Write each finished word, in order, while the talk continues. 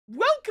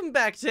welcome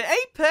back to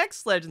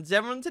Apex Legends,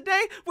 everyone.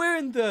 Today, we're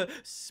in the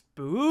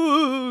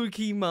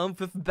spooky month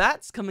with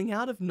bats coming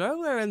out of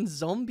nowhere and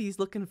zombies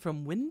looking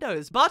from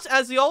windows. But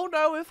as you all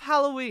know with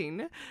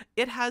Halloween,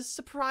 it has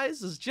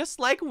surprises, just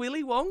like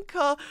Willy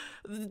Wonka.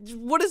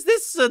 What is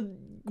this, a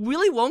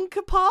Willy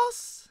Wonka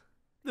pass?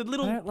 The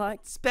little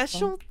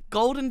special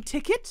golden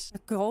ticket? A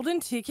golden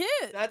ticket?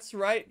 That's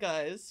right,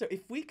 guys. So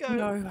if we go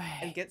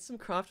and get some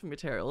crafting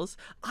materials,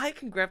 I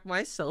can grab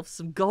myself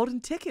some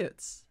golden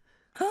tickets.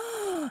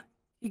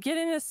 You're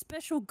getting a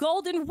special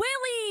golden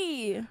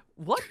willy!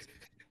 What?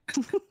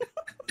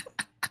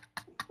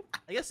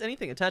 I guess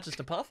anything attaches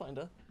to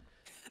Pathfinder.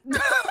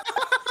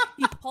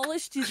 He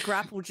polished his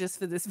grapple just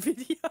for this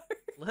video.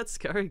 Let's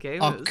go, gamers.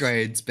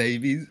 Upgrades,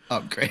 babies.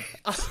 Upgrades.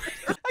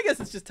 I guess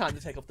it's just time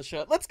to take off the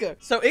shirt. Let's go.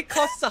 So it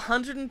costs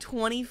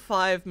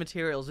 125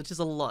 materials, which is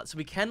a lot. So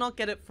we cannot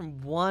get it from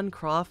one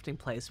crafting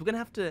place. We're going to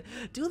have to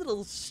do a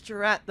little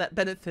strat that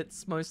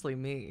benefits mostly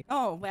me.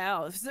 Oh,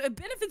 wow. So it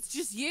benefits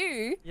just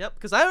you. Yep,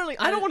 because I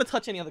don't want to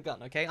touch any other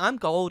gun, okay? I'm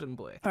golden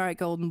boy. All right,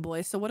 golden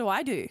boy. So what do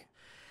I do?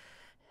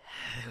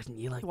 Wouldn't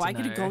you like do I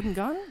get a golden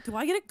gun? Do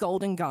I get a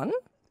golden gun?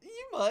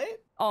 You might.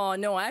 Oh,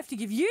 no, I have to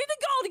give you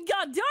the golden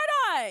gun, don't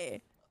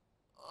I?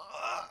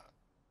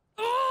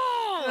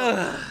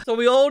 So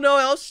we all know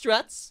our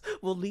strats.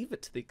 We'll leave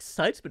it to the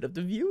excitement of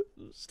the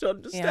viewers to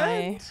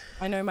understand. Yeah,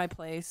 I know my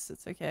place.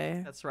 It's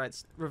okay. That's right.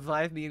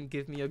 Revive me and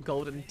give me a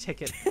golden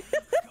ticket. I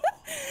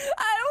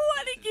don't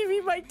want to give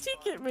you my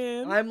ticket,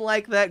 man. I'm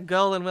like that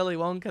girl in Willy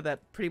Wonka that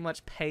pretty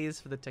much pays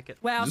for the ticket.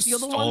 Wow, so you're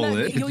the one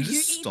that you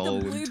eat the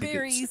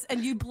blueberries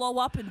and you blow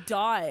up and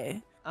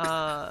die.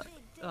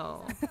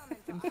 Oh,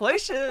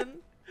 inflation.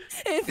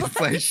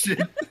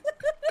 Inflation.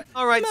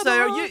 All right,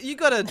 so you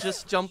gotta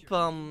just jump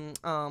there.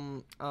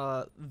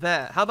 How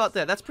about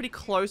there? That's pretty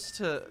close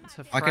to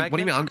fragment. What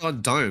do you mean? I'm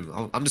going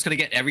dome. I'm just gonna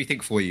get everything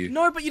for you.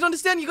 No, but you don't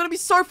understand. You're gonna be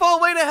so far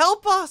away to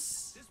help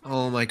us.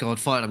 Oh my god,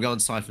 fine. I'm going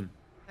siphon.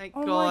 Thank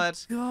God.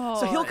 My God.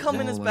 So he'll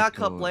come in as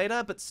backup God.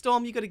 later, but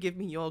Storm, you gotta give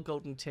me your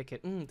golden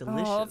ticket.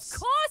 Delicious. Oh, of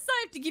course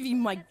I have to give you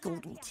my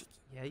golden ticket.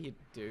 Yeah, you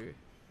do.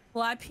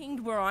 Well, I pinged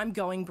where I'm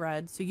going,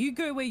 Brad. So you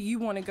go where you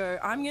want to go.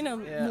 I'm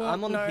gonna. Yeah,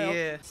 I'm on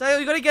here. So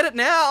you gotta get it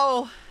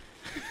now.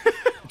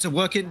 It's a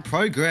work in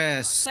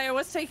progress. Sayo,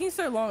 what's taking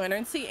so long? I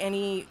don't see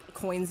any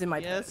coins in my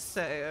purse.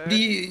 Sayo.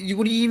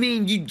 What do you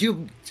mean?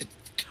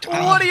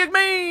 What do you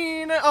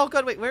mean? Oh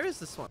god, wait, where is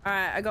this one?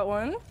 Alright, I got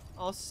one.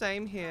 Oh,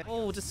 same here.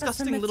 Oh,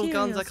 disgusting little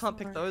guns. I can't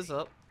pick those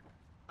up.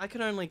 I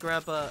can only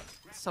grab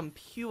some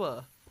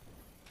pure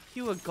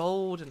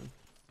gold and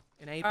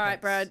Apex. Alright,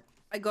 Brad.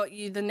 I got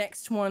you the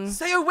next one.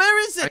 Sayo, where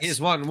is it?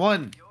 Here's one.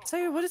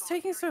 Sayo, what is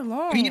taking so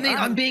long? What do you mean?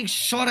 I'm being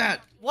shot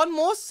at. One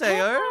more,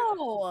 Sayo.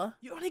 Oh.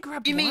 You only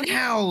grabbed You one? mean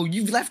how?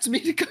 You've left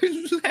me to go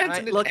land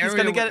in an look, he's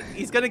gonna get it.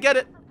 He's gonna get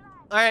it.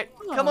 All right,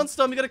 come on,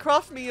 Storm. You gotta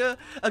craft me a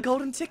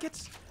golden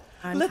ticket.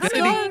 Let's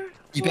go.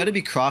 You better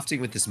be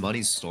crafting with this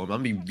money, Storm.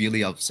 I'm gonna be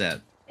really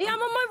upset. Yeah, I'm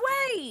on my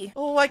way.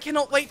 Oh, I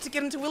cannot wait to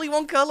get into Willy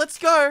Wonka. Let's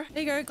go.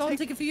 There you go, golden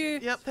ticket for you.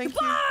 Yep, thank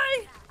Goodbye.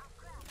 you.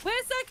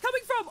 Where's that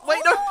coming from?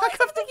 Wait, no, I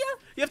have to. you.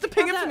 You have to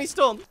ping it for me,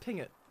 Storm. Ping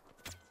it.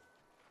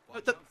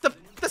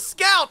 The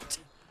scout.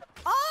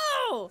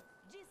 Oh.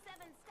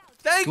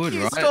 Thank Good,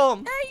 you, right?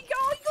 Storm. There you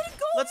go. You got a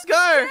golden Let's go.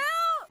 scout.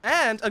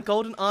 And a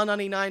golden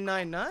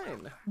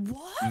R9999.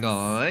 What?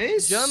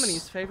 Nice.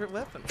 Germany's favorite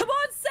weapon. Come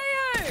on,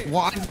 Sayo.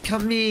 What? I'm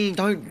coming.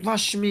 Don't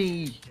rush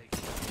me.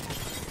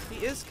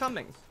 He is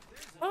coming.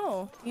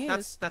 Oh,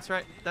 yes. That's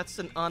right. That's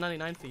an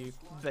R99 for you,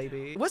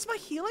 baby. Where's my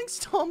healing,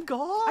 Storm? God.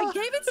 I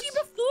gave it to you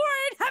before.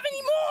 I didn't have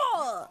any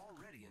more.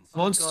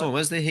 Come on, Storm.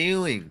 Where's the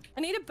healing?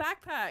 I need a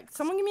backpack.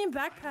 Someone give me a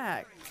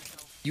backpack.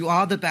 You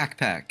are the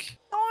backpack.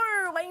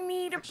 Oh, I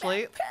need a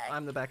Actually, backpack.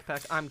 I'm the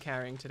backpack I'm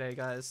carrying today,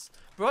 guys.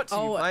 Brought to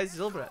you Oh. by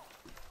Zylbrad.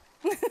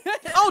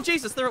 Oh,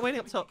 Jesus, they're waiting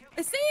up top.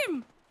 I see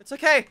him. It's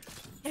okay.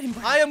 Get him,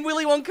 Brad. I am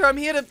Willy Wonka. I'm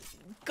here to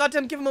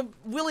goddamn give him a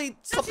Willy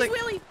something. That's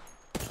his Willy.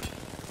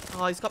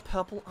 Oh, he's got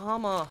purple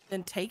armor.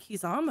 Then take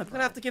his armor, I'm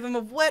gonna have to give him a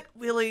wet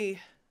Willy.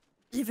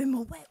 Give him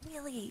a wet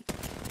Willy.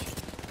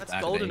 That's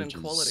Bad golden in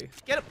ages. quality.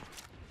 Get him.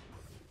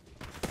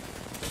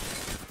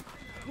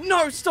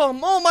 No,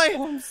 Storm. All my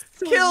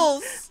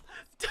kills.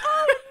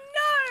 Oh,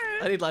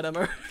 no. I need light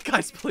ammo.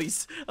 Guys,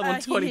 please. I'm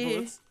on 20 here.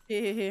 bullets.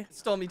 Here.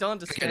 Storm, you don't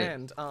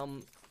understand.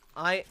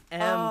 I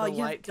am the you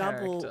light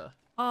double. character.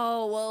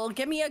 Oh, well,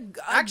 get me a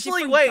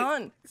Actually, different wait.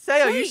 gun.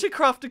 Sayo, you Wait. should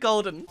craft a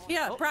golden.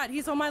 Yeah, Oh, Brad,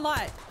 he's on my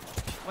light.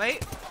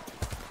 wait.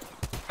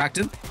 Cracked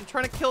him. I'm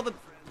trying to kill the...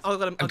 Oh, I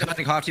got him. I'm going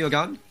to craft you a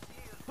gun.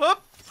 Whoop.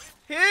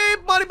 Hey,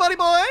 buddy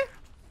boy.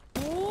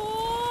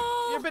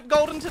 Oh, You're a bit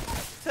golden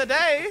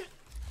today.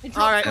 it dropped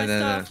All right. my No.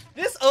 stuff.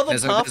 This other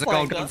There's a gold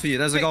Pathfinder- gun for you.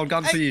 There's a Wait, gold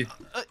gun for hey, you.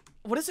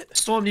 What is it?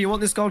 Storm, do you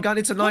want this gold gun?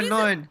 It's a What is it?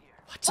 99.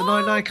 It's a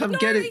 99. Come no,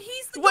 get it.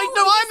 He's the Wait,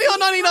 no, golden. I'm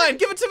the R99.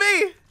 Give it to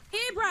me.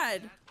 Here,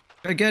 Brad.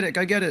 Go get it.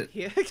 Go get it.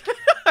 Here.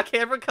 Okay,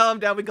 everyone calm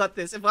down. We got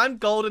this. If I'm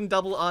golden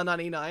double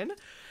R99,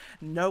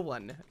 no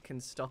one can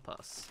stop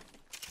us.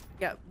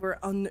 Yeah, we're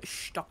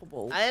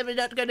unstoppable. I am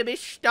not going to be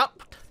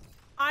stopped.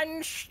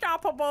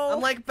 Unstoppable. I'm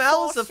like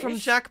Bowser from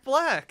Forces. Jack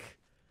Black.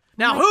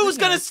 Now who's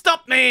gonna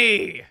stop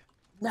me?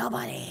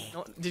 Nobody.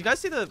 Oh, did you guys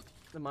see the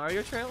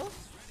Mario trailer?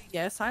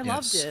 Yes, I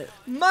loved it.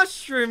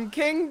 Mushroom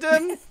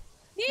Kingdom,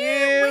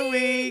 here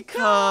we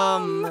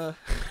come.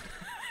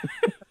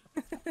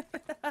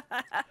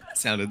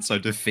 Sounded so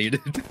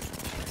defeated.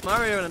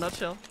 Mario in a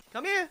nutshell.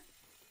 Come here.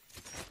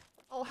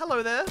 Oh,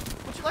 hello there.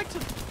 Would you like to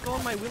go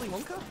on my Willy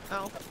Wonka?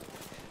 Ow.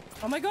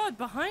 Oh my god,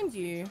 behind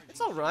you.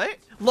 It's alright.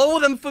 Lower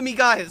them for me,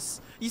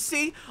 guys. You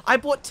see, I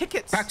bought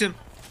tickets. Cracked him.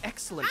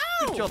 Excellent.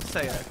 Ow! Good job,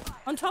 Sayo.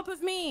 On top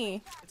of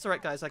me. It's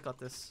alright, guys. I got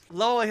this.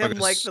 Lower him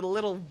like the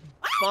little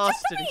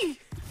bastard. Me.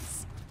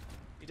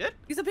 You did?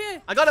 He's up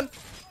here. I got him.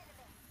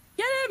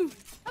 Get him.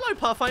 Hello,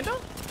 Pathfinder.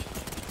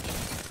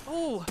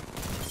 Oh,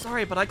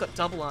 sorry, but I got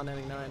double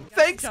R99.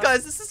 Thanks,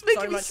 guys. This is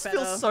making me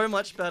feel so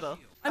much better.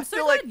 I'm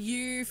so glad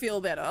you feel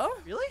better.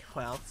 Really?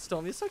 Wow,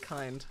 Storm, you're so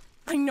kind.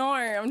 I know.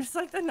 I'm just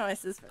like the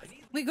nicest person.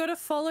 We got to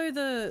follow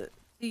the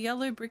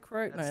yellow brick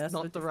road. No, that's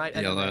not the right Yeah,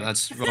 anime. no,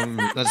 that's wrong.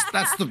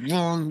 That's the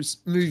wrong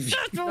movie.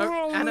 That's the No,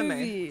 wrong anime.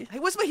 movie. Hey,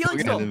 where's my healing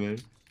storm? Anime.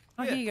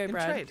 Oh, here you go, in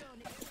Brad. trade.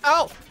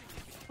 Ow!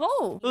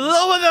 Oh.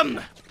 Lower them!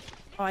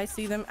 Oh, I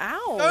see them.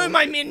 Ow. Oh,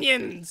 my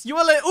minions! You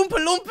are like Oompa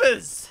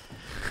Loompas!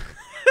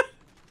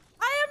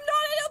 I am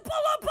not an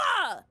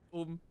Oompa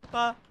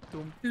Loompa.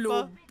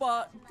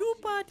 Loompa.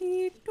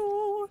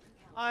 Loompa-dee-doo.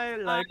 I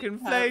like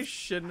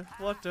inflation.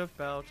 What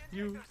about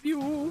you?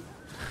 You.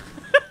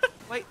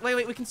 Wait,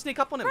 we can sneak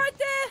up on him. Right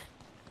there.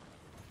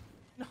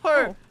 No!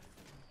 Oh.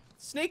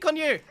 Sneak on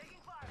you!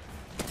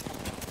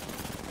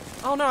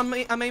 Oh no,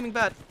 I'm aiming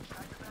bad.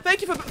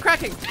 Thank you for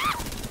cracking!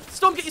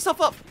 Storm, get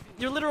yourself up!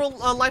 You're a literal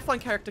lifeline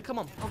character, come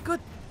on. Oh good.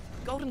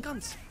 Golden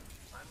guns.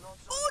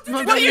 Oh, No,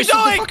 What are you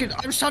doing?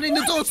 I'm shutting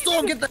the door.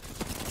 Storm, get the.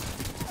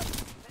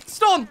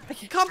 Storm!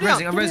 Calm I'm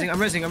down!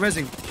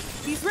 resing.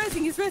 He's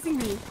rezzing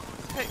me.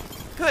 Hey,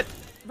 good.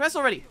 Rest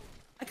already.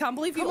 I can't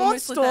believe you Come on,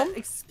 almost let Storm. that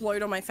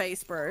explode on my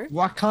face, bro.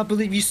 Well, I can't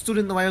believe you stood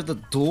in the way of the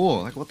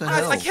door. Like, what the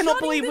hell? I cannot Shutting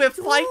believe the we're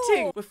door.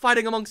 fighting! We're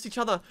fighting amongst each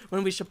other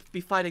when we should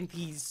be fighting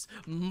these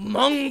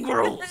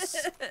mongrels!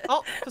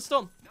 Oh, for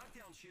Storm.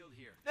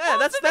 Yeah,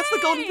 that's the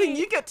golden thing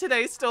you get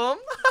today, Storm.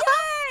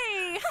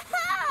 Yay!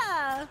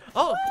 Ha-ha!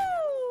 Oh.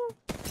 Woo!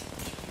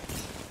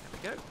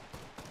 There we go.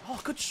 Oh,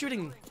 good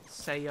shooting,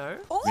 Sayo.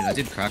 Oh, I mean, I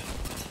did crack.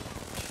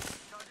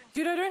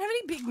 dude, I don't have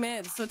any big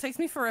meds, so it takes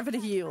me forever to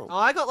heal. Oh,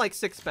 I got like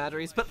 6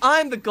 batteries, but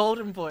I'm the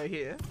golden boy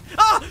here.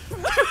 Ah!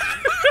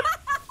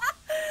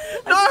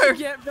 No!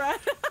 Yeah, Brad.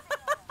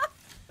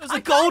 It was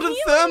a golden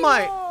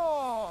thermite!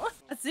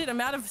 That's it.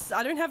 I'm out of.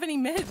 I don't have any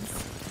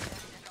meds.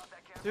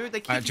 Dude,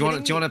 they keep Alright, do you want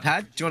hitting me. a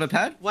pad? Do you want a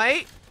pad?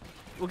 Wait.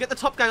 We'll get the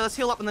top guy. Let's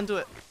heal up and then do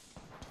it.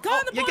 Guy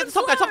on the Yeah, bottom. get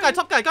the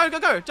top guy.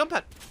 Go. Jump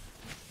pad.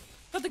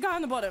 Got the guy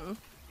on the bottom.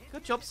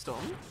 Good job,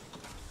 Storm.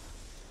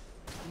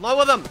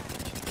 Lower them.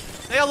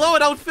 They are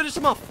lowered. I would finish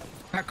them off.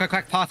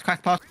 Crack,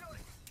 path.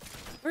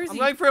 Where is I'm he?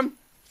 going for him.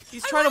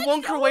 He's trying to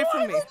wonker away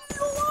from me.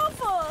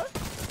 Lava.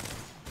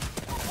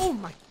 Oh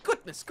my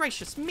goodness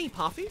gracious me,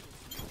 Parfy.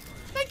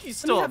 Thank you, Let me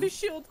Storm. have his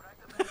shield.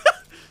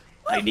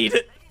 I need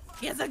it.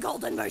 He has a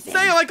golden mercy.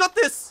 Sayo, I got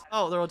this.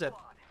 Oh, they're all dead.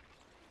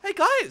 Hey,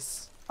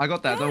 guys. I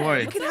got that. Don't Yeah.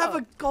 worry. We can have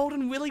a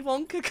golden Willy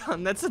Wonka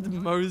gun. That's a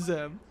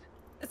Mozam.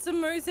 It's a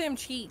Mozam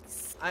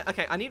cheeks.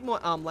 Okay, I need more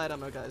light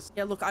ammo, guys.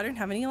 Yeah, look, I don't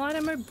have any light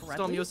ammo, Bradley.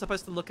 Storm, you were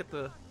supposed to look at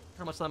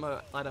how much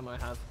light ammo I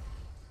have.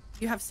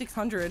 You have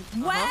 600.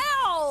 Uh-huh.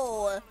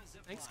 Wow!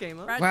 Thanks,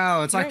 gamer. Brad,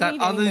 Wow, it's you like don't that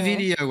need other any more.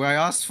 video where I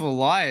asked for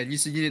light and you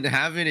said you didn't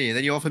have any, and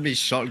then you offered me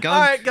shotgun.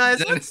 All right, guys,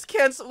 Then- let's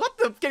cancel. What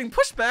the? Getting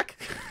pushed back.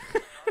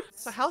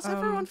 So how's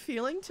everyone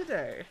feeling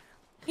today?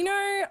 You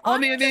know, Oh,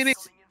 I'm me.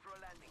 just-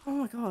 Oh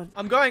my god.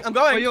 I'm going.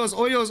 All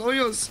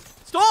yours.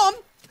 Storm!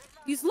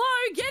 He's low.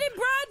 Get him,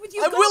 Brad, with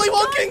your I'm Willy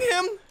golden gun. Wonking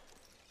him!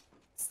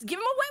 Give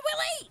him a wet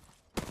willy.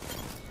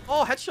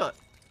 Oh, headshot.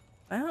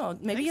 Wow,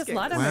 maybe he Thanks, has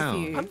light Gamer. ammo Wow. for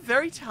you. I'm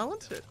very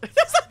talented.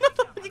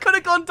 You could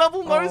have gone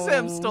double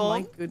Mozam, Oh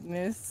Storm. my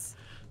goodness.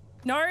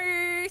 No,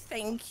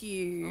 thank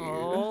you.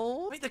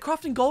 Oh. Wait, they're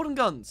crafting golden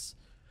guns.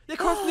 They're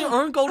crafting their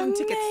own golden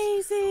tickets.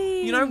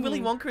 Amazing. You know,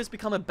 Willy Wonka has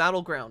become a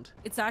battleground.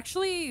 It's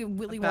actually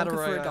Willy A battle Wonka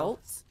for royale.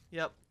 adults.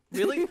 Yep.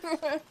 Willy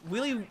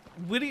Royale.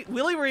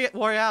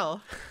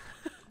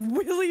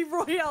 Willy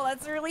Royale.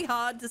 That's really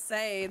hard to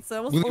say. It's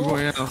almost, Willy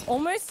Royale.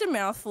 almost a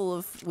mouthful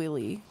of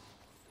Willy.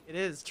 It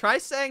is. Try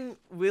saying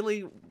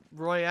Willy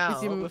Royale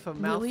With your with a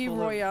mouthful Willy of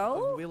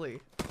Royale? Willy.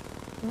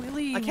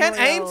 Willy. I can't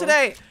aim Royale.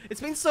 today.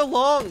 It's been so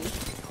long.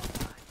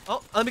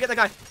 Oh, let me get that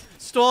guy.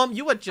 Storm,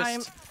 you are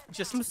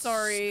I'm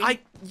sorry.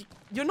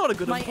 You're not a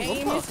good My Oompa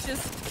aim Loompa. is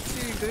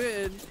just too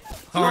good.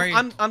 Sorry.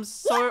 I'm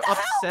so What the hell,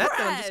 upset that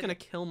I'm just Brad? gonna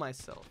kill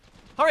myself.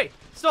 Hurry,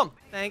 Storm.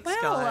 Thanks,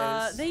 Well,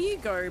 guys. there you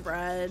go,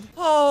 Brad.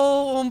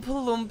 Oh, Oompa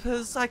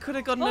Loompas. I could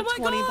have gotten Oh a my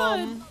 20 God.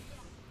 bomb.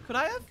 Could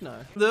I have? No.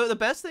 The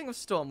best thing with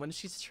Storm, when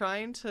she's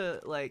trying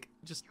to, like,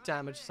 just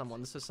damage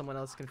someone so someone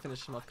else can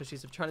finish them off because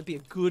she's trying to be a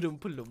good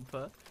Oompa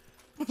Loompa,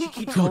 she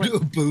keeps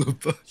going.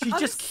 She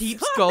just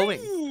keeps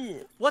going.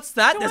 What's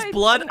that? There's I-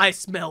 blood. I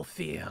smell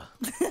fear.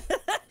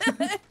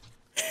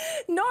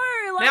 No,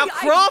 like Now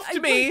craft I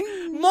me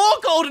more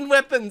golden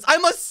weapons. I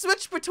must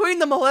switch between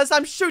them all as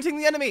I'm shooting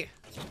the enemy.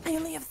 I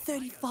only have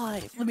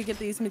 35. Let me get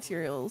these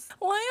materials.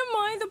 Why am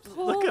I the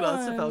poor Look at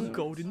us with our one?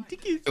 golden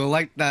tickets. You're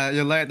like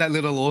that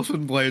little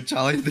orphan boy,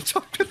 Charlie the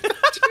Chocolate.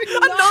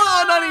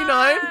 Another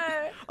 99.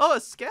 Oh, a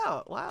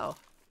scout. Wow.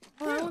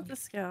 Oh, I want the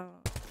scout.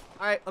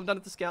 All right, I'm done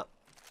with the scout.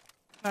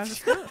 I have a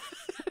scout.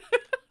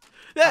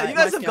 Yeah, Alright, you guys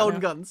my have scout golden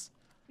now. guns.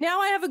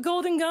 Now I have a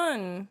golden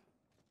gun.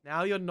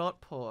 Now you're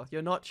not poor.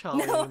 You're not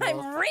Charlie No,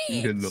 anymore. I'm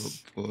rich. You're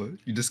not poor.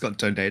 You just got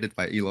donated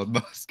by Elon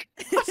Musk.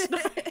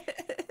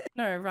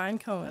 No, Ryan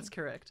Cohen. That's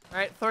correct. All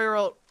right, throw your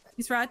ult.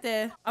 He's right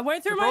there. I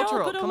went through my Gibraltar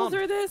ult, ult, but I come will on.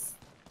 through this.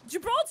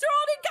 Gibraltar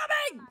ult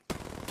incoming!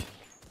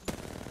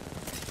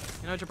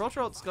 You know,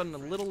 Gibraltar ult's gotten a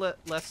little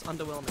less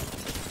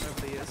underwhelming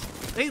over the years.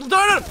 Hey,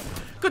 no!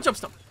 Good job,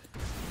 Storm.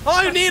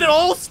 Oh, you need it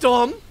all,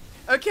 Storm.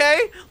 Okay,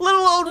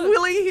 little old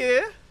Willy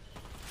here.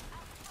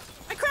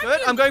 I cracked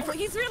Good, him. I'm going for-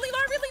 He's really low,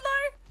 really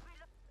low.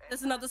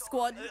 There's another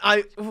squad.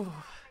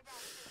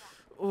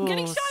 Ooh,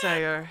 getting shot at.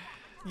 Sayer.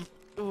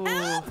 Ooh.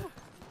 Help!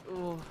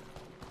 Ooh.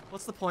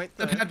 What's the point,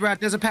 The though? pad, Brad.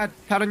 There's a pad.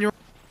 Pad on your.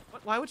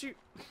 Why would you?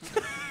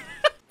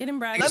 Get him,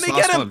 Brad. Let me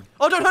Last get him! one.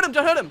 Oh, don't hurt him!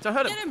 Don't hurt him! Don't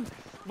hurt him! Get him.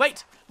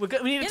 Wait, we need to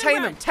Get him, tame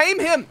him. Brad. Tame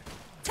him!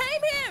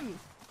 Tame him.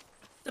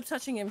 Stop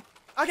touching him.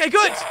 Okay,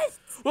 good. Yes!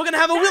 We're gonna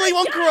have a Willy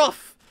Wonka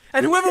off,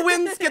 and whoever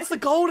wins gets the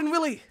golden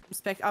Willy.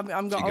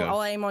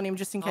 I'll aim on him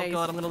just in Oh case.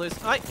 god, I'm gonna lose.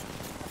 All right.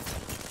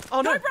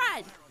 Oh no! Go,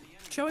 Brad.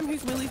 Show him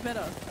whose Willy's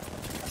better.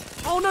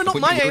 Oh no, not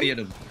Put my your willy aim.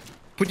 at him.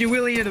 Put your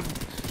willy at him.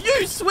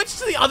 You switched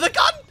to the other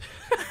gun?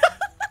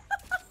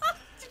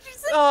 Did you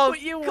say Oh,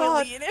 put your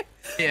God. Willy in him?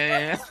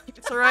 Yeah.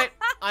 It's alright.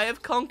 I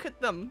have conquered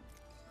them.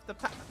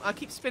 I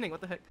keep spinning.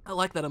 What the heck? I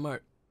like that emote.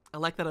 I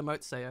like that emote,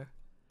 Sayo.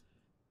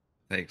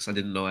 Thanks. I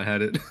didn't know I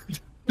had it.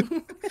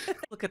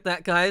 Look at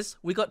that, guys.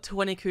 We got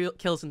 20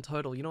 kills in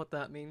total. You know what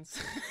that means?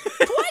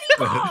 20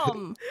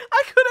 bomb.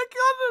 I could have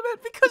gotten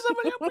it because I'm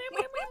like,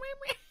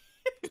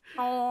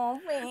 Oh,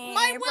 man.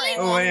 My Willy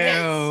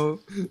Well.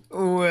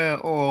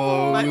 Well.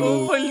 Oh. My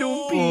Oompa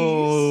Loompies.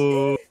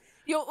 Oh.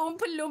 Your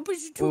Oompa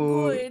Loompas are too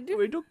Oh. good.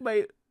 We took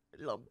my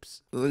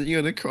lumps.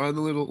 You're gonna cry in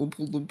the little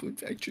Oompa Loompa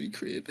factory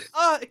crib.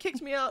 Oh, it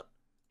kicked me out.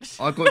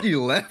 I thought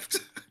you left.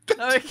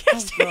 No, it Oh,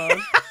 kicked me God.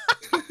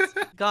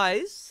 out.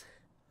 Guys,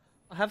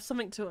 I have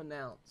something to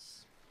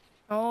announce.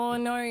 Oh,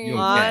 no. You're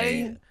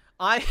gay.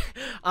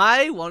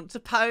 I want a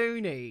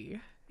pony.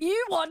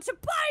 You want a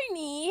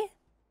pony? Do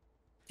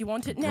you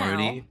want it now?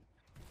 Pony.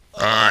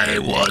 I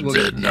want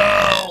it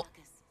now.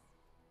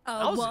 I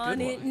That was a want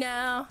good it one.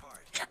 now.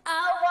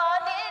 I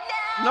want it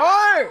now. No!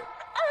 I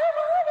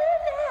want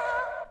it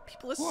now.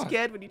 People are What?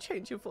 scared when you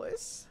change your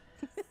voice.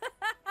 You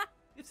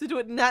have to do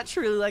it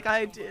naturally like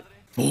I did.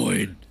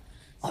 Void.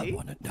 See?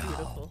 want it now.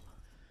 Beautiful.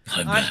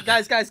 I'm Alright,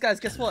 guys,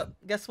 guess what?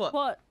 Guess what?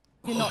 What?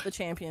 You're not the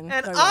champion.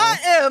 And Go I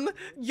away. am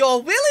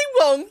your Willy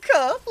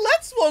Wonka.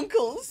 Let's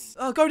Wonkles.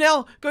 Oh, go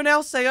now,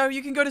 Sayo.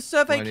 You can go to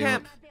survey Why do you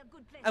camp,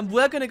 and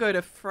we're gonna go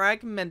to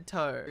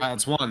Fragmento.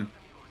 That's one.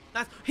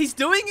 He's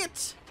doing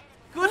it.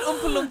 Good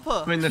Oompa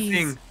Loompa. Doing the He's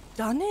thing.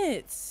 done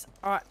it.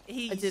 Alright,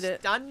 He's I did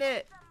it. done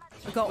it.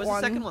 I got Where's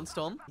one. the second one,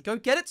 Storm? Go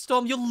get it,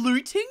 Storm. You're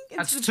looting.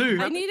 That's into two.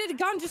 the- I needed a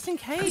gun just in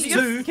Can case.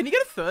 you, can you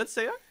get a third,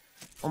 Sayo?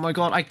 Oh my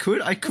god, I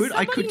could There's get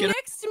somebody it.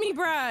 next to me,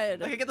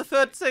 Brad. Okay, get the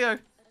third, Sayo.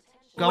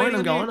 Going, I'm Waiting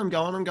on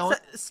going, I'm going.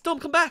 Storm,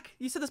 come back.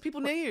 You said there's people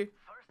near you.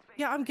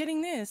 Yeah, I'm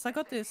getting this. I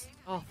got this.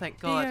 Oh, thank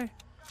There you God. go.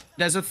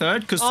 There's a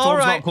third, because All Storm's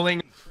right. not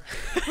pulling.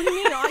 What do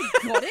you mean I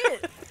got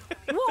it?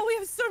 Whoa, we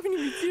have so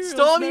many materials.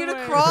 Storm, no you need to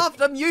way.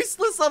 craft. I'm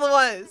useless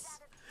otherwise.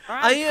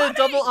 Alright, I need a I'm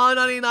double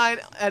coming. R99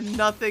 and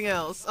nothing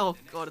else. Oh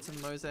God, it's a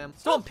Mozam.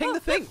 Storm, ping the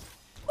thing.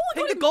 Oh, I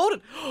Ping got the him.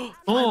 golden.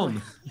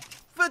 Storm!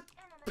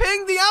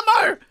 Ping the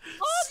ammo.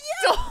 Oh,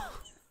 yeah. Storm.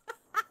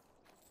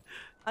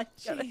 I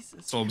got it.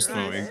 Jesus Storm's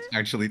Christ. throwing.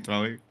 Actually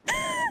throwing.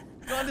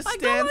 You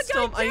understand, my guy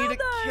Storm? I need to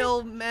killed us.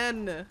 kill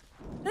men.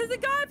 There's a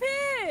guy up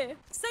here.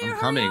 Say I'm hurry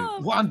coming.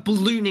 up. What? I'm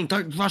ballooning.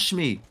 Don't rush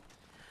me.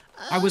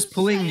 I was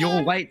pulling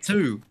your weight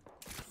too.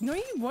 No,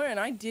 you weren't.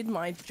 I did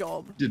my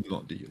job. Did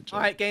not do your job. All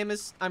right,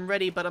 gamers, I'm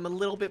ready, but I'm a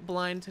little bit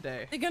blind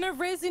today. They're gonna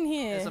res in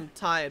here. Because I'm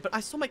tired. But I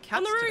saw my cats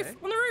On the roof. today.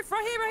 On the roof.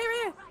 Right here. Right here. Right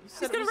here. You He's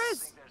said it gonna was-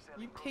 res.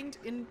 You pinged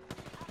in.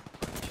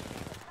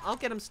 I'll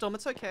get him, Storm.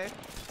 It's okay.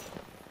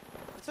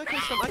 It's okay,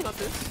 Storm. I got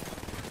this.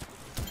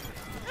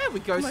 There we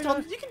go, Oh my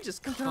Storm. God. You can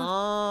just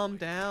calm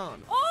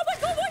down. Oh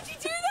my god, why'd you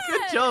do that?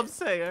 Good job,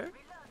 Sayo.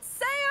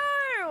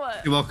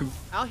 Sayo! You're welcome.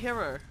 Our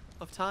hero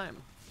of time.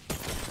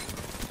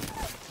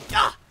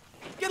 Ah!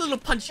 Get a little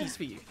punchies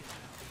for you.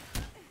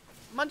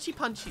 Munchy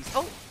punchies.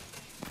 Oh.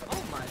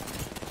 Oh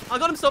my. I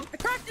got him, Storm. I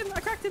cracked him.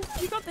 I cracked him.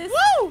 You got this.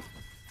 Woo! Woo!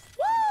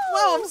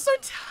 Wow, I'm so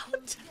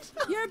talented.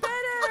 You're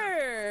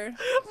better.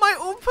 My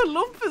Oompa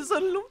Loompas are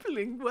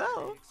loomping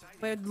well.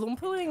 We're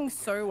lumpaling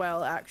so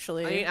well,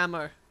 actually. I need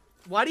ammo.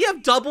 Why do you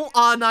have double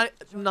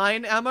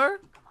R9 ammo,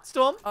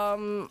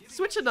 Storm?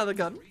 Switch another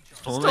gun.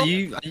 Storm, Stop. are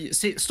you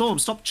see, Storm,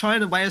 stop trying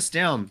to weigh us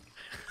down.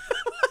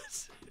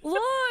 Look,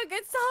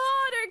 it's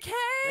hard, okay?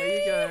 There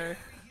you go.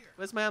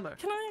 Where's my ammo?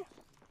 Can I?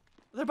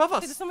 They're above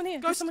us. Hey, there's someone here.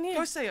 Go, There's someone here.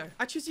 Go, Sayo.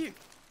 I choose you.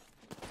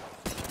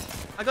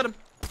 I got him.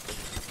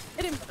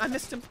 Hit him. I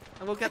missed him.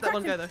 I will get that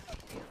one guy though.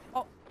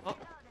 Oh. Oh.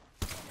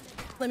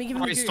 Let me give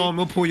him Sorry, the goo. Storm,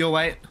 we'll pull your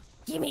weight.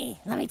 Gimme.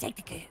 Let me take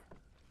the goo.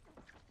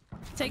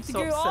 Take the so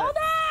goo. upset. Oh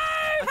no!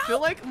 I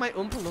feel like my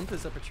Oompa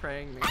Loompas are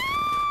betraying me.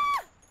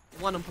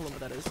 One Oompa Loompa,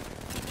 that is.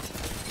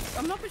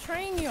 I'm not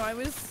betraying you. I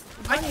was.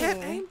 I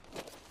can't aim.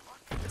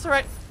 It's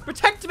alright.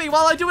 Protect me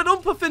while I do an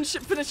Oompa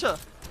finisher.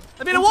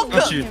 I mean a Got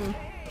Wonka. you.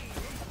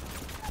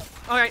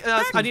 Alright,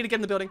 I need to get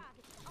in the building.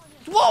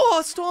 Whoa,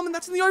 a Storm, and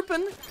that's in the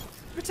open.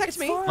 Protect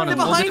me. fine. Got They're him,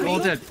 all behind dead, me. all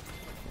dead.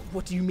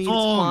 What do you mean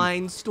Storm. it's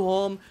fine,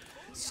 Storm?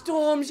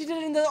 Storm, she did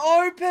it in the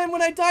open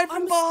when I died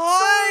from I'm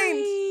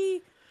behind.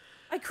 sorry.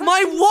 I crushed My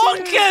him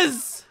too.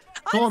 Wonkas!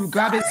 Storm,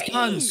 grab his sorry.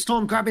 guns.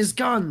 Storm, grab his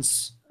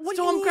guns. What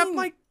do Storm, you grab mean?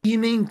 my... You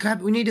mean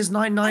grab? We need his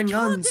 9/9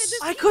 guns.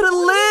 I could have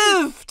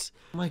lived!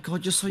 Oh my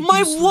god, you're so My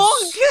useless.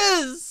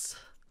 Wonkas!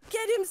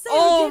 Get him, Sayo.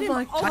 Oh get him.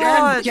 my I'll God. go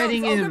back for the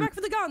Getting guns. I'll him. go back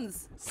for the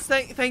guns.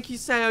 Thank you,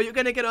 Sayo. You're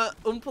gonna get a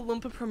Oompa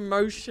Loompa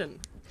promotion.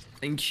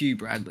 Thank you,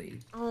 Bradley.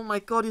 Oh my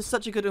god, you're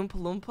such a good Oompa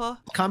Loompa.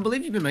 Can't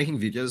believe you've been making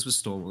videos with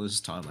Storm all this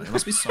time. Like, it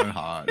must be so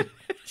hard.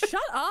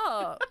 Shut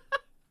up.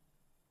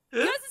 You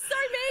guys are so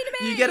mean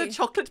to me. You get a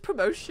chocolate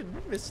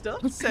promotion, Mr.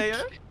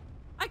 Sayo.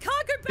 I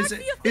can't go back Is for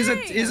it your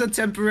thing. is a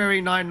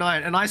temporary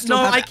 9/9, and I still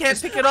No, have I can't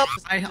pick it up.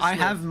 I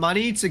have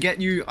money to get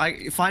you.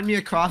 Find me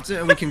a crafter,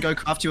 and we can go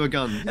craft you a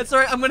gun. It's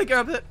alright, I'm gonna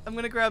grab it. I'm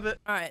gonna grab it.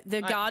 All right, they're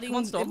Alright, guarding. come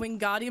on, Storm.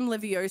 Wingardium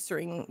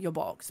Leviosa-ing your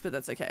box, but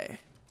that's okay.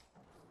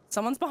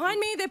 Someone's behind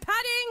me. They're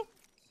padding.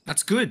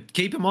 That's good.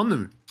 Keep him on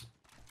them.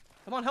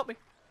 Come on, help me.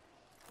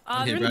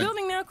 Okay, They're in the Brad.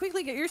 building now.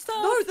 Quickly, get your stuff.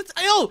 No, that's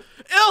ill.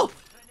 Ill.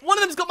 One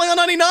of them's got my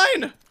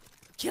R99.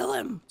 Kill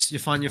him. You're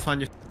fine. You're fine.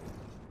 You're...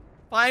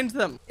 Find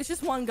them. It's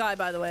just one guy,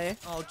 by the way.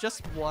 Oh,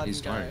 just one He's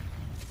guy. fine.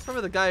 It's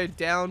probably the guy who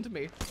downed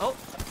me. Oh.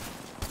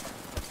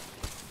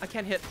 I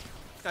can't hit.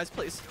 Guys,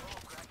 please.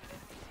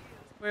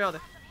 Where are they?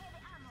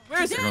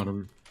 Where is it? Got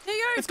him. There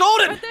you go. It's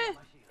golden! Right there.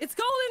 It's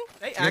golden.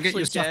 They Go get actually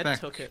your stuff dead back.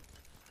 took it.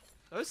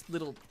 Those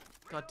little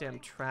goddamn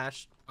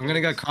trash. I'm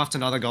gonna go craft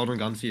another golden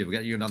gun for you. We'll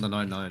get you another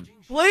 9/9.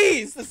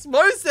 Please, this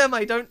Mosem,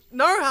 I don't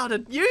know how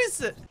to use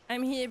it.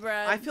 I'm here,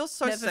 Brad. I feel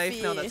so Never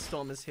safe now fear. that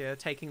Storm is here,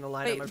 taking the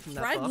light Wait, ammo from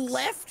that Brad box.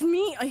 left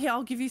me? Oh, yeah,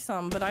 I'll give you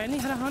some, but I only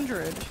had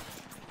 100.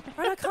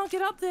 Brad, I can't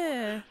get up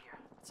there.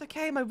 It's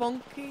okay, my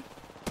Wonky.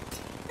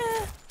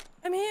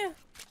 I'm here.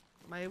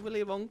 My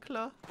Willy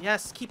Wonkler.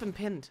 Yes, keep him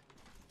pinned.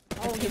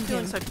 Oh, you're pinned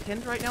feeling him. so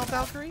pinned right now,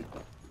 Valkyrie?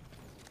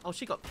 Oh,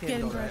 she got Get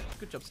pinned, him, alright. Brad.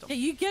 Good job, Storm. Yeah,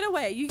 you get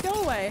away. You go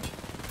away.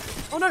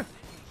 Oh no!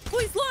 Oh,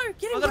 he's low.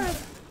 Get him, I got him.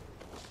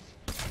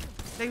 Brad.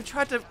 They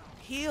tried to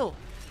heal.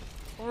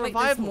 Or Wait,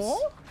 revive there's us.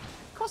 more?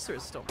 Of course there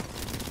is, Storm.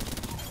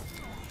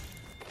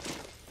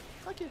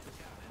 Fuck you.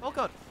 Oh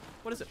god.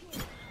 What is it?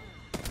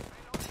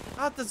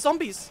 Ah, the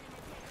zombies.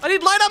 I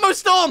need light ammo,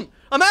 Storm!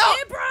 I'm out!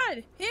 Here,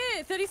 Brad.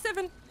 Here,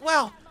 37.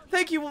 Wow.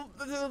 Thank you,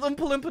 Oompa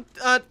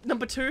Loompa,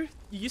 number 2.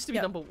 You used to be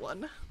Yep. number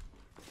 1.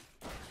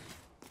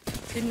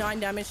 Did 9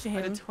 damage to I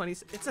him. did 20.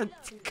 It's a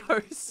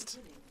ghost.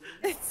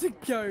 It's a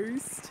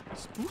ghost.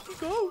 Spooky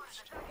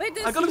ghost. Wait,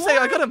 there's I got him, more? Sayo.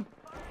 I got him.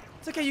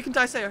 It's okay. You can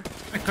die, Sayo.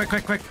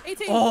 Quick.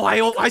 18. Oh,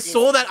 I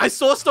saw that. I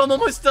saw Storm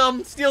almost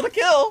steal the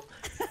kill.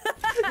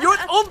 You're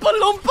an Oompa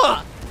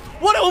Loompa.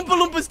 What do Oompa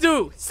Loompas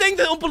do? Sing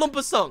the Oompa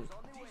Loompa song.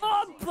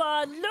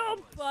 Oompa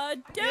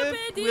Loompa. Give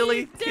Dibbidi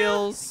Willy dib.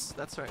 kills.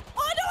 That's right.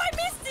 Oh no, I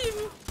missed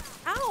him.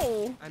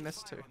 Ow. I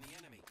missed too.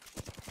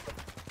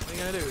 What are you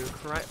gonna do?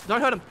 Cry?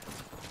 Don't hurt him.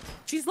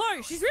 She's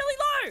low. She's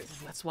really low.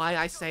 That's why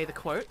I say the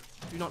quote: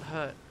 "Do not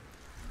hurt."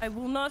 I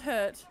will not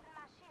hurt.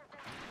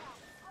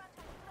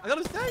 I got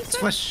his face.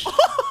 Swish.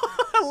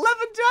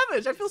 11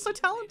 damage. I feel so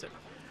talented.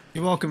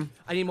 You're welcome.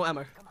 I need more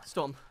ammo.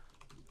 Storm.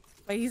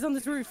 Wait, he's on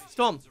this roof.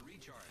 Storm.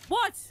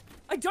 What?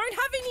 I don't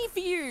have any for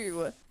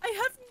you. I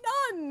have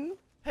none.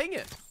 Ping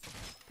it.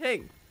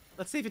 Ping.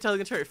 Let's see if you're telling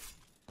the truth.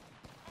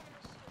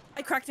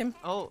 I cracked him.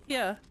 Oh,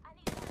 Yeah.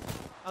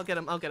 I'll get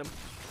him. I'll get him.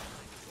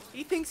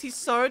 He thinks he's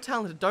so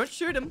talented. Don't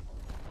shoot him.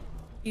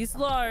 He's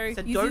low.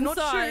 Said He's do not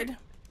inside. shoot.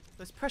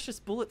 Those precious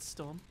bullets,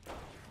 Storm.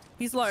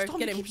 He's low. Storm,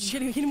 Get him. keep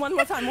Get him. Hit him one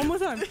more time. One more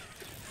time.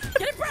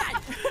 Get him, Brad.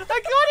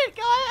 I got it,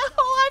 guy.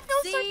 Oh, I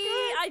feel See, so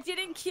good. I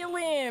didn't kill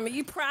him. Are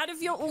you proud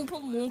of your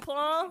Oompa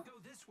Loompa?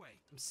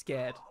 I'm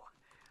scared.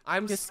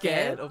 I'm You're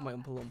scared scared? of my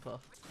Oompa Loompa.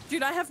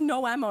 Dude, I have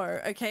no ammo,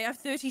 okay? I have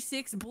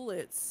 36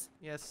 bullets.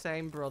 Yeah,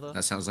 same, brother.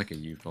 That sounds like a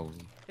you problem.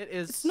 It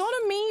is. It's not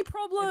a me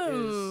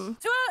problem.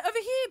 So, over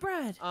here,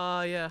 Brad.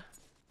 Yeah.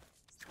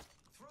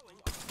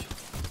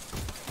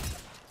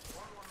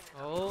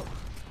 Oh.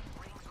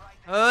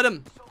 Hurt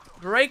him.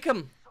 Break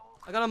him.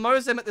 I gotta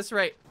mose him at this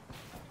rate.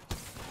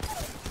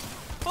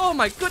 Oh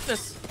my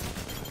goodness.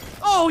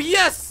 Oh,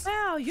 yes!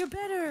 Wow, you're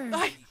better.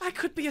 I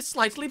could be a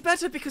slightly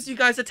better because you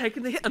guys are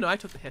taking the hit. Oh, no, I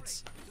took the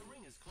hits.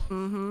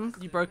 Mm-hmm.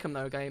 You broke him,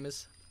 though,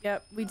 gamers.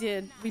 Yep, we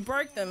did. We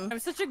broke them. I'm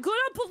such a good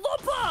Oompa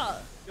Loompa.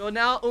 You're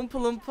now Oompa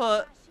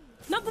Loompa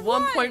Number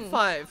 1.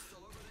 1.5.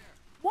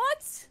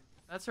 What?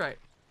 That's right.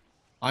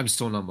 I'm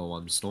still number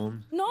 1,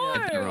 Storm. No.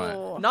 Yeah,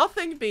 right.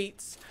 Nothing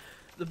beats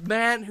the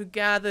man who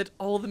gathered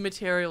all the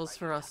materials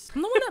for us.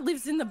 I'm the one that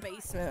lives in the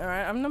basement,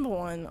 alright? I'm number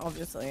 1,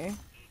 obviously.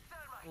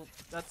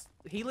 Well,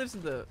 he lives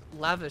in the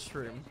lavish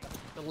room.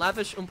 The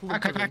lavish Oompa Loompa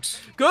Okay, room.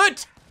 thanks.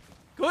 Good!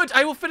 Good,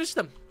 I will finish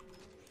them.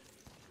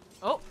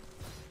 Oh.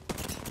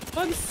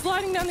 I'm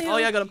sliding down the hill. Oh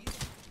yeah, I got him.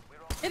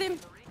 Hit him.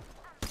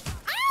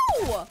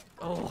 Ow!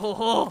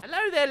 Oh, hello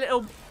there,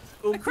 little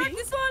I cracked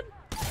this one.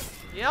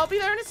 Yeah, I'll be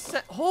there in a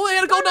sec. Oh, I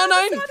got a gold Go around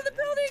 99! the side of the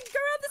building. Go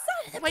around the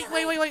side of the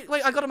building.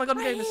 Wait, I got him,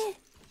 Right gamers. here.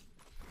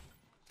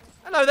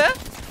 Hello there.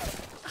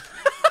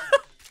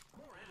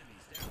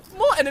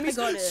 More enemies.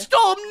 I got it.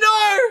 Storm, no!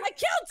 I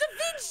killed Da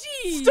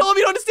Vinci. Storm,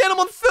 you don't understand, I'm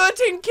on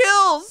 13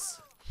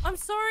 kills! I'm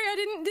sorry, I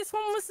didn't. This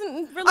one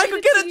wasn't related. I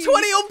could get to a you.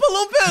 20 Oompa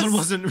Loompas! That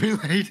wasn't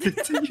related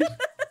to you.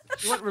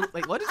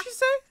 Wait, what did you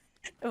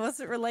say? It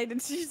wasn't related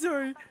to you.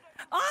 Sorry.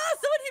 Ah,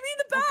 someone hit me in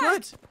the back. Oh,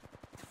 good.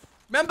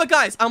 Remember,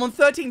 guys, I'm on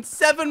 13.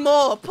 7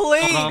 more,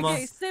 please!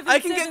 Okay, 7, I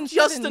can 7, get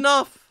just 7.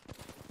 enough.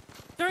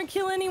 Don't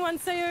kill anyone,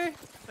 Sayo.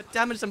 But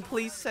damage them,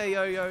 please say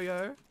yo.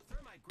 Yeah,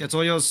 it's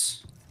all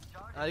yours.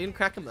 I didn't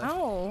crack him though.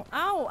 Ow!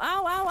 Ow!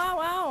 Ow! Ow! Ow!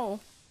 Ow!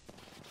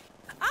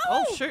 Ow!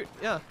 Oh, shoot.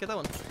 Yeah, get that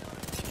one.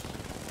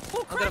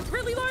 Oh, I'll get crap! him.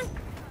 Really low.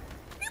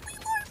 Really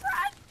low,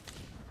 Brad.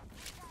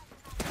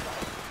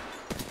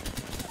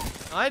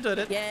 I did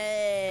it.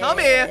 Yeah. Come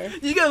here!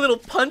 You get a little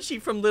punchy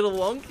from Little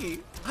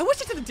Wonky. I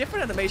wish I did a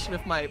different animation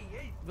of my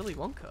Willy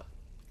Wonka.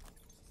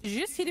 Did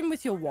you just hit him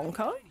with your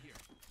Wonka?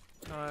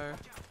 No.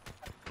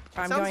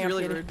 I'm Sounds going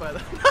really up here. rude by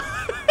that.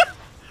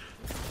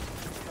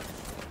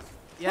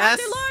 Yes! Brad,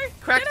 they're low.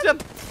 Cracked Get him!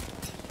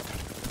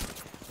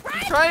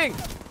 I'm trying!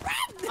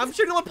 I'm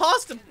shooting one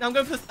past him! Now I'm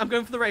going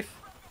for the Wraith.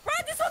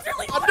 Brad, this one's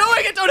really low. I'm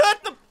doing it! Don't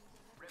hurt them!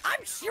 I'm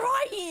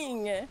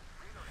trying.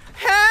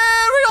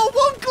 Harry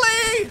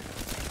Wonkley!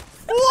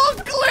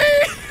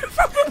 Wonkley!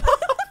 From above!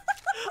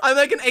 I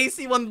make an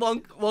AC-1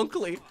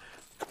 Wonkley.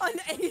 An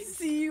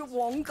AC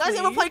Wonka. Guys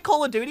ever play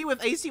Call of Duty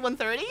with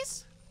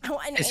AC-130s? Oh,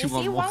 an AC AC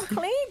Wonka.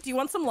 Wonka? Do you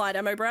want some light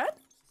ammo, Brad?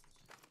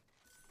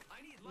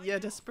 Yeah,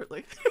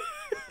 desperately.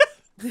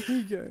 There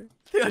you go.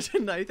 I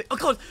didn't know anything. Oh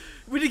god,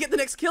 we did get the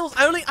next kills.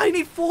 I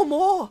need 4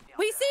 more.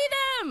 We see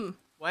them.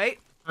 Wait,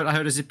 But I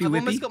heard a zippy I've whippy.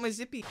 almost got my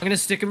zippy. I'm gonna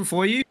stick him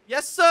for you.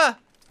 Yes, sir.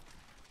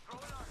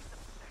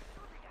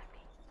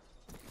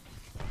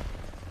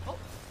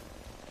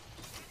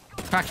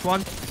 Cracked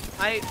one.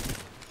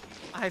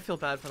 I feel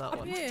bad for that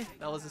one. here.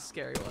 That was a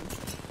scary one.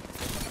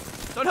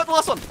 Don't hurt the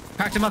last one.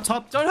 Cracked him up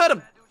top. Don't hurt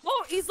him.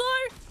 Oh, he's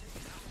low.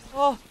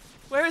 Oh,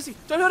 where is he?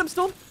 Don't hurt him,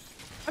 Storm.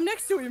 I'm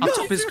next to him. Up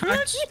top is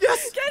cracked.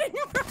 Yes. Get him.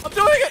 I'm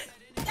doing it.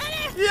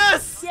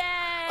 Yes. Yay.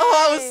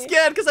 Oh, I was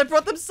scared because I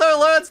brought them so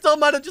low and Storm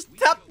might have just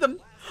tapped them.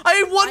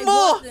 I need one I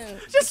more.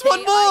 wasn't. Just Okay, one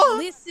more. I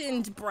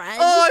listened, Brad.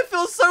 Oh, I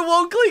feel so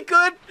wonkly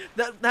good.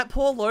 That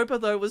poor Loba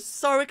though was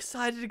so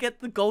excited to get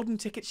the golden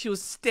ticket. She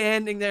was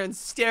standing there and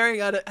staring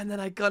at it, and then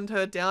I gunned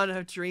her down, and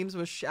her dreams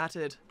were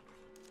shattered.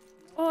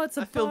 Oh, it's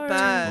a I feel bow.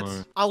 bad.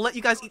 No. I'll let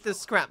you guys eat the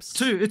scraps.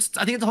 2. I think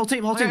it's the whole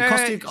team. Whole team. Hey,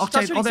 hey, Caustic, hey, Octane.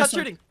 start shooting! Oh, Start there's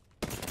shooting!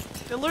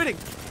 They're looting.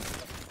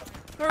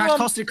 Go Cracked on.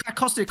 Caustic. Cracked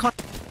Caustic.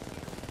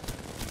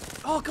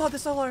 Oh god, they're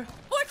so low.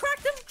 Oh, I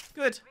cracked him.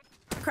 Good.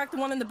 Cracked the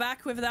one in the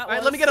back, whoever that All right,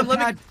 was. let me get him. Let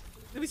Bad.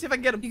 me see if I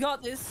can get him. You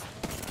got this.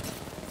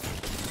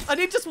 I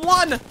need just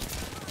one.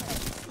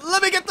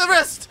 Let me get the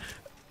rest.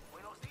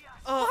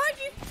 Oh, Behind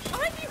you.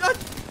 Behind you. God.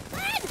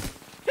 Brad.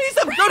 He's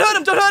him. Don't hurt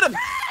him. Don't hurt him.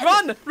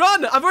 Run,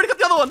 run. I've already got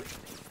the other one.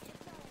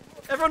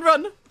 Everyone,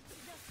 run.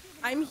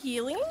 I'm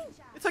healing.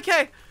 It's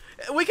okay.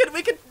 We could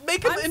make him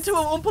I'm into a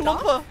Oompa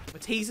stuck. Loompa. We're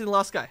teasing the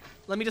last guy.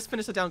 Let me just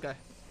finish the down guy.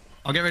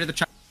 I'll get rid of the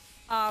trap.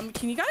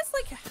 Can you guys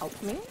like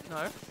help me? No.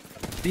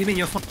 What do you mean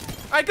you're fine?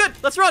 All right, good.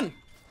 Let's run.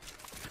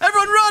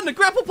 Everyone, run!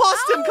 Grapple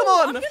past him. Come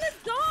Ow, on. I'm gonna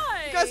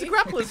die. You guys are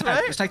grapplers, Just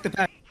right? take the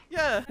bag.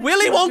 Yeah.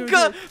 Willy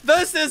Wonka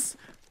versus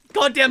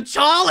goddamn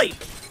Charlie.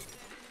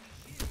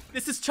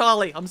 This is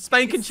Charlie. I'm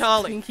spanking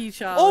Charlie. Pinky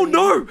Charlie. Oh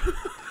no!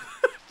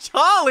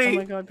 Charlie! Oh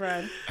my god,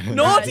 Brad.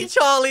 Naughty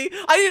Charlie!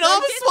 I need an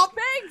armor Get swap!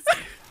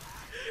 bags.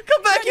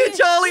 Come back here,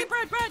 Charlie!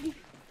 Brad.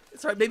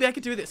 It's alright, maybe I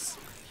could do this.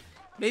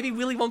 Maybe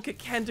Willy Wonka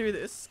can do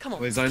this. Come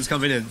on. Wait, zone's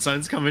coming in.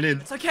 Zone's coming in.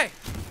 It's okay.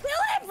 Kill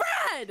it,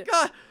 Brad.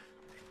 God.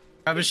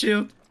 Grab a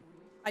shield.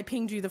 I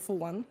pinged you the full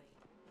one.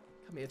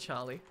 Come here,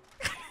 Charlie.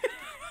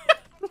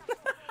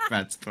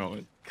 Brad's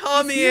throwing.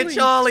 Come here, healing.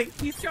 Charlie.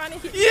 He's trying to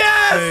hit.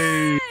 Yes!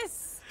 Hey.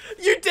 Yes.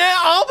 You dare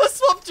armor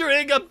swap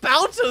during a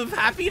bout of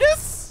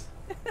happiness?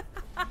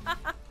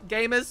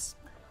 Gamers,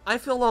 I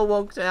feel all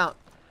wonked out.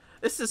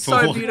 This is so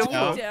Wonked beautiful.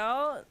 out. Wonked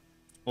out.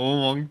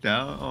 All wonked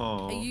out.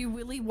 Oh. Are you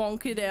Willy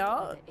Wonked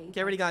out?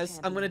 Get ready, guys.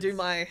 I'm gonna do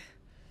my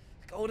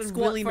golden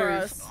Squat Willy for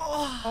move. us.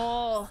 Oh,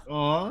 Oh.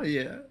 Oh,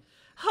 yeah.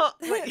 huh,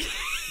 wait.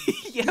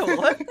 Yeah,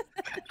 what?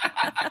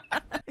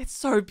 It's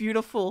so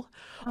beautiful.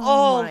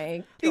 Oh Oh,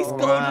 my these God.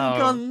 golden Wow.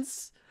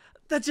 guns.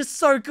 They're just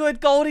so good.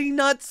 Goldie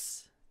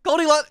nuts.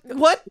 Goldilocks.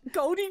 What?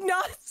 Goldie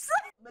nuts.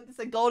 I meant to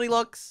say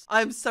Goldilocks.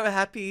 I'm so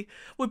happy.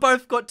 We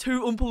both got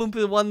 2 Oompa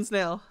Loompa ones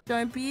now.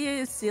 Don't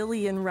be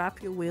silly and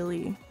wrap your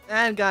willy.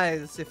 And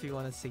guys, if you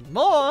want to see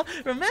more,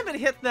 remember to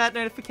hit that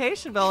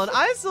notification bell. And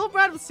I,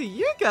 Zylbrad, will see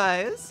you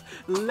guys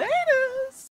later.